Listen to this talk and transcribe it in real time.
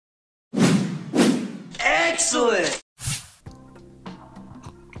Excellent!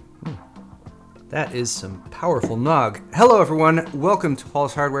 That is some powerful nog. Hello everyone, welcome to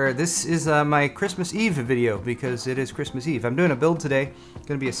Paul's Hardware. This is my Christmas Eve video because it is Christmas Eve. I'm doing a build today. I'm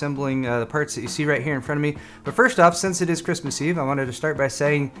going to be assembling the parts that you see right here in front of me. But first off, since it is Christmas Eve, I wanted to start by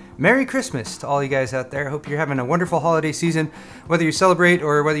saying Merry Christmas to all you guys out there. I hope you're having a wonderful holiday season. Whether you celebrate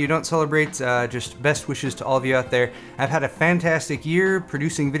or whether you don't celebrate, just best wishes to all of you out there. I've had a fantastic year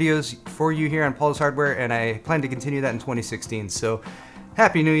producing videos for you here on Paul's Hardware, and I plan to continue that in 2016. So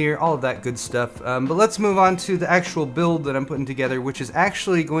Happy New Year, all of that good stuff. But let's move on to the actual build that I'm putting together, which is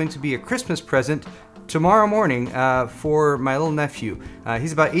actually going to be a Christmas present tomorrow morning for my little nephew.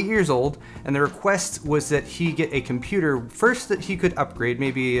 He's about 8 years old, and the request was that he get a computer first that he could upgrade,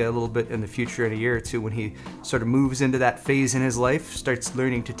 maybe a little bit in the future in a year or two when he sort of moves into that phase in his life, starts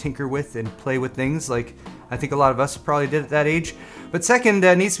learning to tinker with and play with things like I think a lot of us probably did at that age. But second,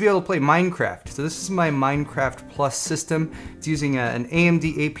 needs to be able to play Minecraft. So this is my Minecraft Plus system. It's using an AMD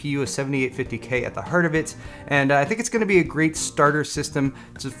APU, a 7850K at the heart of it. And I think it's gonna be a great starter system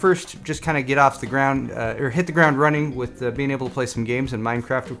to first just kind of get off the ground, or hit the ground running with being able to play some games in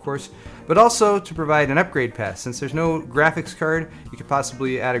Minecraft, of course. But also to provide an upgrade path. Since there's no graphics card, you could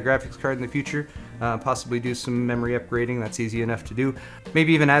possibly add a graphics card in the future. Possibly do some memory upgrading, that's easy enough to do.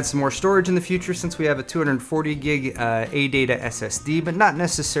 Maybe even add some more storage in the future since we have a 240 gig ADATA SSD, but not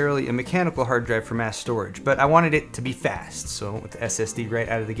necessarily a mechanical hard drive for mass storage. But I wanted it to be fast, so with the SSD right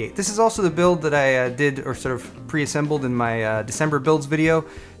out of the gate. This is also the build that I did or sort of pre-assembled in my December builds video.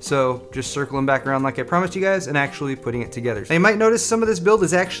 So just circling back around like I promised you guys and actually putting it together. Now you might notice some of this build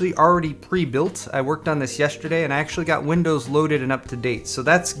is actually already pre-built. I worked on this yesterday and I actually got Windows loaded and up to date. So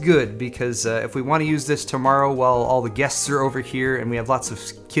that's good because if we want to use this tomorrow while all the guests are over here and we have lots of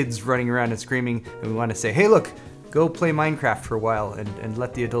kids running around and screaming and we want to say, hey look, go play Minecraft for a while and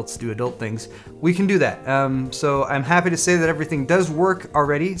let the adults do adult things, we can do that. So I'm happy to say that everything does work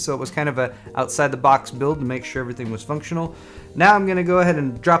already, so it was kind of a outside the box build to make sure everything was functional. Now I'm gonna go ahead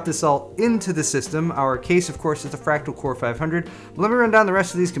and drop this all into the system. Our case, of course, is the Fractal Core 500. Let me run down the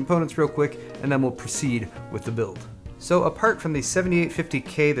rest of these components real quick and then we'll proceed with the build. So apart from the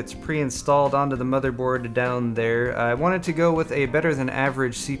 7850K that's pre-installed onto the motherboard down there, I wanted to go with a better than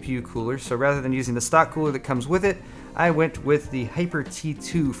average CPU cooler. So rather than using the stock cooler that comes with it, I went with the Hyper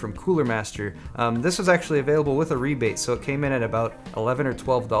T2 from Cooler Master. This was actually available with a rebate, so it came in at about $11 or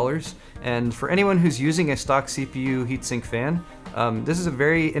 $12. And for anyone who's using a stock CPU heatsink fan, this is a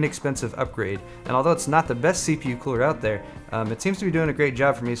very inexpensive upgrade. And although it's not the best CPU cooler out there, it seems to be doing a great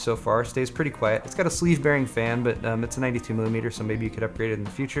job for me so far. Stays pretty quiet. It's got a sleeve-bearing fan, but it's a 92mm, so maybe you could upgrade it in the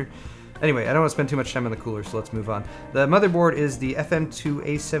future. Anyway, I don't want to spend too much time on the cooler, so let's move on. The motherboard is the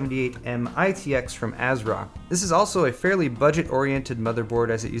FM2A78 Mini-ITX from ASRock. This is also a fairly budget-oriented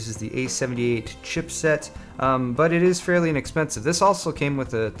motherboard as it uses the A78 chipset, but it is fairly inexpensive. This also came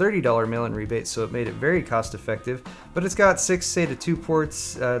with a $30 mail-in rebate, so it made it very cost-effective. But it's got 6 SATA 2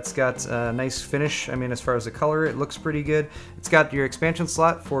 ports. It's got a nice finish. I mean, as far as the color, it looks pretty good. It's got your expansion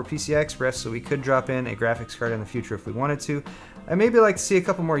slot for PCI Express, so we could drop in a graphics card in the future if we wanted to. I maybe like to see a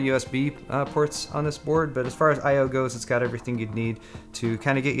couple more USB ports on this board, but as far as I/O goes, it's got everything you'd need to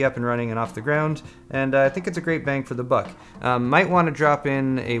kind of get you up and running and off the ground, and I think it's a great bang for the buck. Might want to drop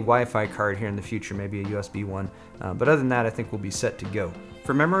in a Wi-Fi card here in the future, maybe a USB one, but other than that, I think we'll be set to go.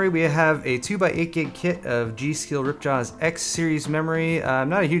 For memory, we have a 2x8 gig kit of G.Skill Ripjaws X series memory. I'm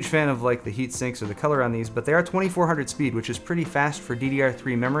not a huge fan of like the heat sinks or the color on these, but they are 2400 speed, which is pretty fast for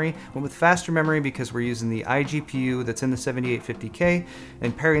DDR3 memory. Went with faster memory because we're using the iGPU that's in the 7850K,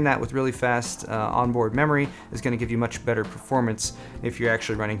 and pairing that with really fast onboard memory is going to give you much better performance if you're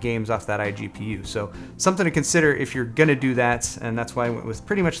actually running games off that iGPU. So something to consider if you're going to do that, and that's why I went with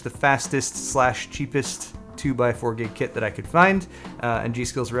pretty much the fastest / cheapest 2x4 gig kit that I could find, and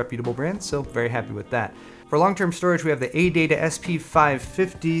G.Skill's a reputable brand, so very happy with that. For long-term storage, we have the ADATA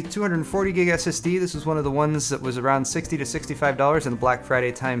SP550 240 gig SSD. This is one of the ones that was around $60 to $65 in the Black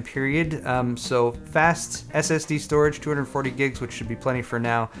Friday time period. So fast SSD storage, 240 gigs, which should be plenty for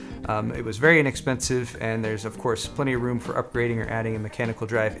now. It was very inexpensive, and there's of course plenty of room for upgrading or adding a mechanical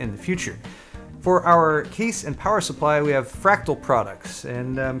drive in the future. For our case and power supply, we have Fractal products,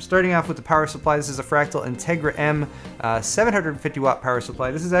 and starting off with the power supply, this is a Fractal Integra M 750 watt power supply.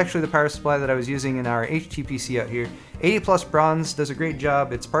 This is actually the power supply that I was using in our HTPC out here. 80 plus bronze, does a great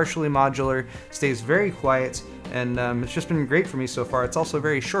job. It's partially modular, stays very quiet, and it's just been great for me so far. It's also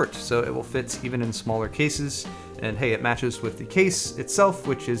very short, so it will fit even in smaller cases. And hey, it matches with the case itself,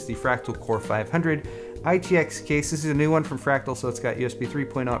 which is the Fractal Core 500 ITX case. This is a new one from Fractal, so it's got USB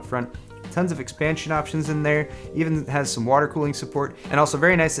 3.0 up front. Tons of expansion options in there, even has some water cooling support, and also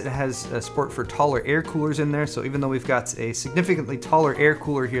very nice that it has support for taller air coolers in there. So even though we've got a significantly taller air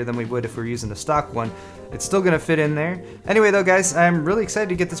cooler here than we would if we were using a stock one, it's still gonna fit in there. Anyway though guys, I'm really excited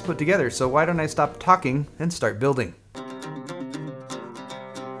to get this put together, so why don't I stop talking and start building.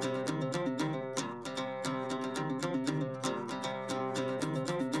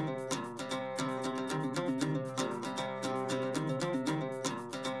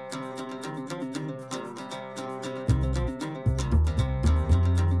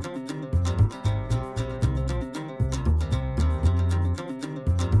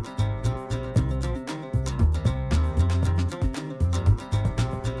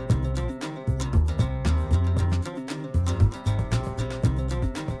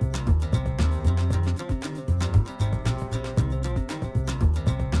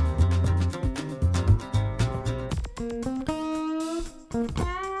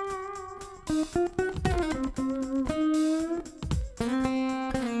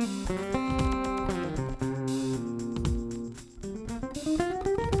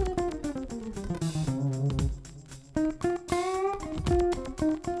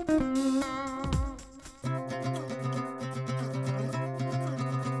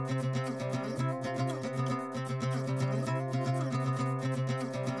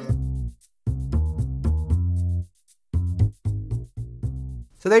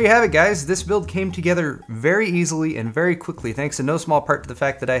 So there you have it guys, this build came together very easily and very quickly thanks in no small part to the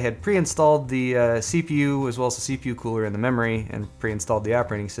fact that I had pre-installed the CPU as well as the CPU cooler and the memory and pre-installed the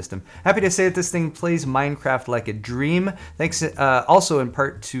operating system. Happy to say that this thing plays Minecraft like a dream, thanks also in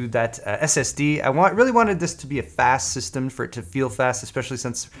part to that SSD. I really wanted this to be a fast system for it to feel fast, especially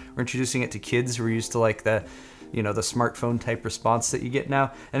since we're introducing it to kids who are used to like the smartphone type response that you get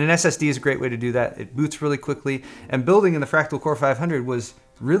now. And an SSD is a great way to do that. It boots really quickly, and building in the Fractal Core 500 was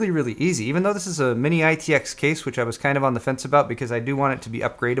really easy. Even though this is a Mini-ITX case, which I was kind of on the fence about because I do want it to be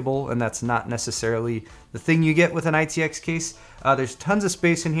upgradable, and that's not necessarily the thing you get with an ITX case. There's tons of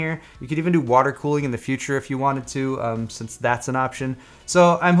space in here. You could even do water cooling in the future if you wanted to, since that's an option.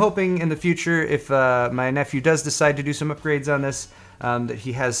 So I'm hoping in the future, if my nephew does decide to do some upgrades on this, that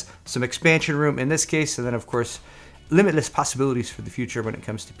he has some expansion room in this case, and then of course limitless possibilities for the future when it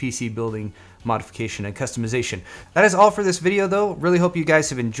comes to PC building, modification, and customization. That is all for this video though. Really hope you guys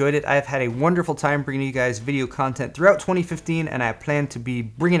have enjoyed it. I've had a wonderful time bringing you guys video content throughout 2015, and I plan to be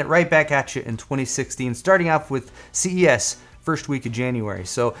bringing it right back at you in 2016, starting off with CES first week of January.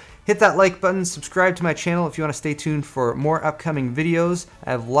 So hit that like button, subscribe to my channel if you want to stay tuned for more upcoming videos. I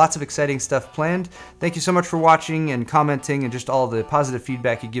have lots of exciting stuff planned. Thank you so much for watching and commenting and just all the positive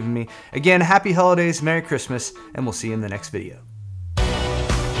feedback you've given me. Again, happy holidays, Merry Christmas, and we'll see you in the next video.